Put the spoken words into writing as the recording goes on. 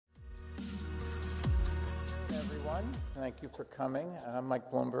everyone. Thank you for coming. I'm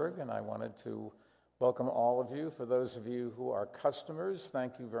Mike Bloomberg, and I wanted to welcome all of you. For those of you who are customers,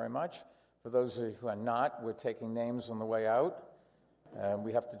 thank you very much. For those of you who are not, we're taking names on the way out, and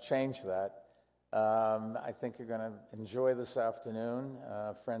we have to change that. I think you're going to enjoy this afternoon.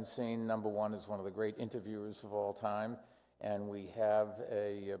 Francine, number one, is one of the great interviewers of all time, and we have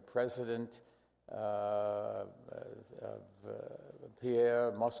a president of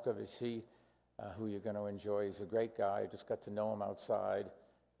Pierre Moscovici, who you're going to enjoy. He's a great guy. I just got to know him outside.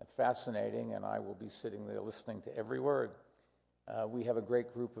 Fascinating, and I will be sitting there listening to every word. We have a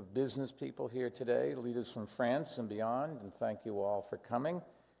great group of business people here today, leaders from France and beyond, and thank you all for coming.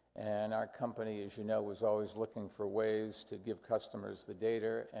 And our company, as you know, is always looking for ways to give customers the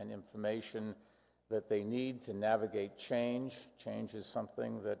data and information that they need to navigate change. Change is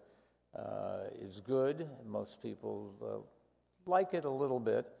something that is good. Most people like it a little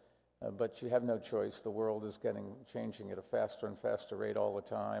bit. But you have no choice. The world is changing at a faster and faster rate all the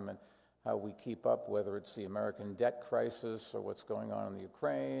time, and how we keep up, whether it's the American debt crisis or what's going on in the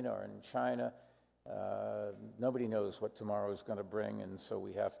Ukraine or in China, nobody knows what tomorrow is going to bring, and so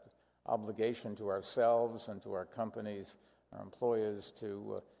we have obligation to ourselves and to our companies, our employers,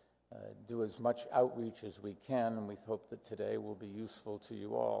 to do as much outreach as we can, and we hope that today will be useful to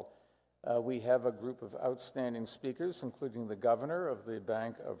you all. We have a group of outstanding speakers, including the governor of the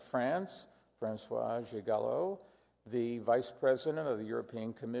Bank of France, François Gigallo, the vice president of the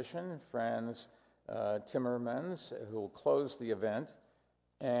European Commission, Frans Timmermans, who will close the event,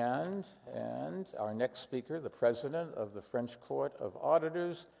 and our next speaker, the president of the French Court of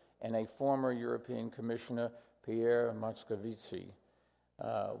Auditors and a former European Commissioner, Pierre Moscovici.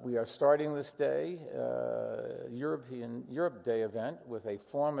 We are starting this day, Europe Day event, with a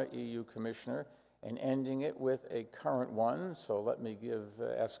former EU commissioner and ending it with a current one. So let me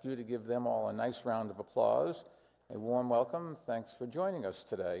ask you to give them all a nice round of applause. A warm welcome. Thanks for joining us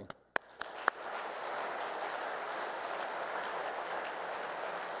today.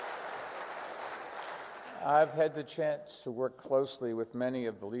 I've had the chance to work closely with many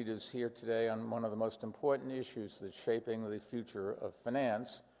of the leaders here today on one of the most important issues that's shaping the future of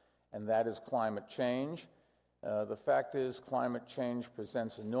finance, and that is climate change. The fact is, climate change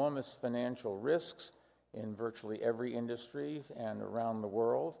presents enormous financial risks in virtually every industry and around the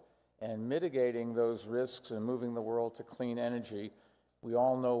world, and mitigating those risks and moving the world to clean energy, we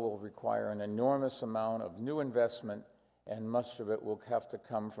all know will require an enormous amount of new investment, and much of it will have to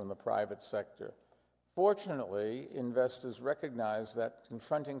come from the private sector. Fortunately, investors recognize that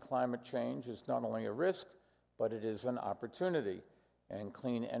confronting climate change is not only a risk, but it is an opportunity. And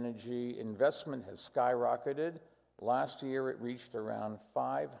clean energy investment has skyrocketed. Last year, it reached around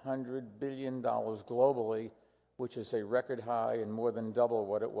 $500 billion globally, which is a record high and more than double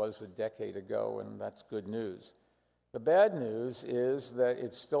what it was a decade ago, and that's good news. The bad news is that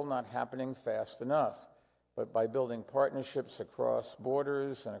it's still not happening fast enough. But by building partnerships across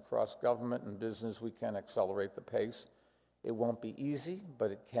borders and across government and business, we can accelerate the pace. It won't be easy,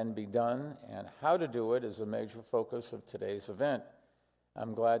 but it can be done, and how to do it is a major focus of today's event.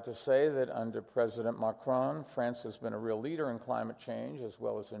 I'm glad to say that under President Macron, France has been a real leader in climate change as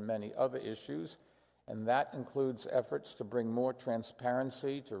well as in many other issues, and that includes efforts to bring more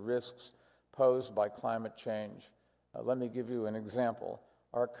transparency to risks posed by climate change. Let me give you an example.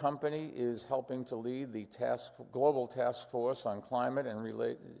 Our company is helping to lead the Global Task Force on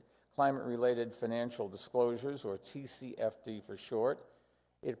Climate-Related Financial Disclosures, or TCFD for short.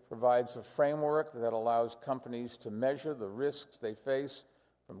 It provides a framework that allows companies to measure the risks they face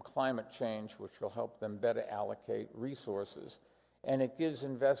from climate change, which will help them better allocate resources. And it gives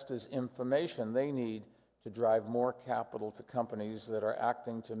investors information they need to drive more capital to companies that are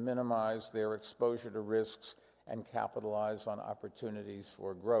acting to minimize their exposure to risks and capitalize on opportunities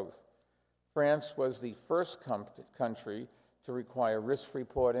for growth. France was the first country to require risk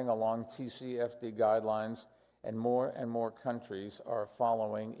reporting along TCFD guidelines, and more countries are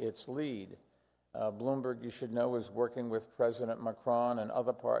following its lead. Bloomberg, you should know, is working with President Macron and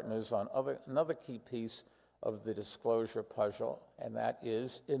other partners on another key piece of the disclosure puzzle, and that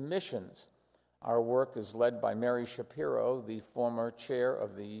is emissions. Our work is led by Mary Shapiro, the former chair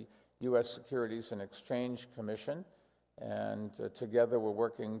of the U.S. Securities and Exchange Commission, and together we're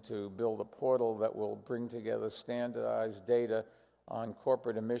working to build a portal that will bring together standardized data on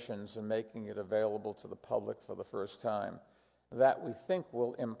corporate emissions and making it available to the public for the first time. That, we think,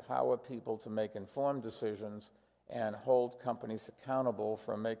 will empower people to make informed decisions and hold companies accountable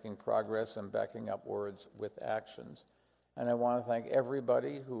for making progress and backing up words with actions. And I want to thank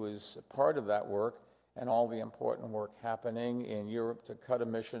everybody who is part of that work and all the important work happening in Europe to cut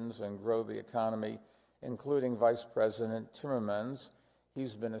emissions and grow the economy including Vice President Timmermans.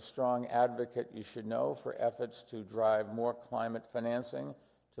 He's been a strong advocate, you should know, for efforts to drive more climate financing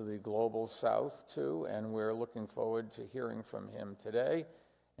to the global south, too, and we're looking forward to hearing from him today.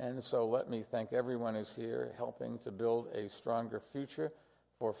 And so let me thank everyone who's here helping to build a stronger future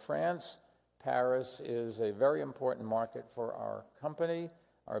for France. Paris is a very important market for our company.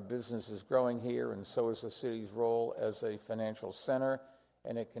 Our business is growing here, and so is the city's role as a financial center,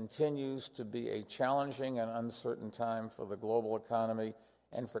 and it continues to be a challenging and uncertain time for the global economy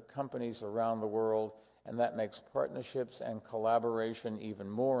and for companies around the world, and that makes partnerships and collaboration even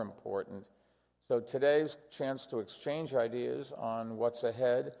more important. So today's chance to exchange ideas on what's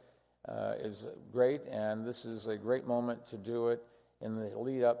ahead is great, and this is a great moment to do it in the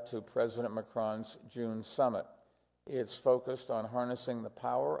lead up to President Macron's June summit. It's focused on harnessing the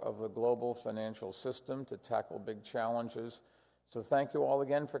power of the global financial system to tackle big challenges. So thank you all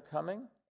again for coming.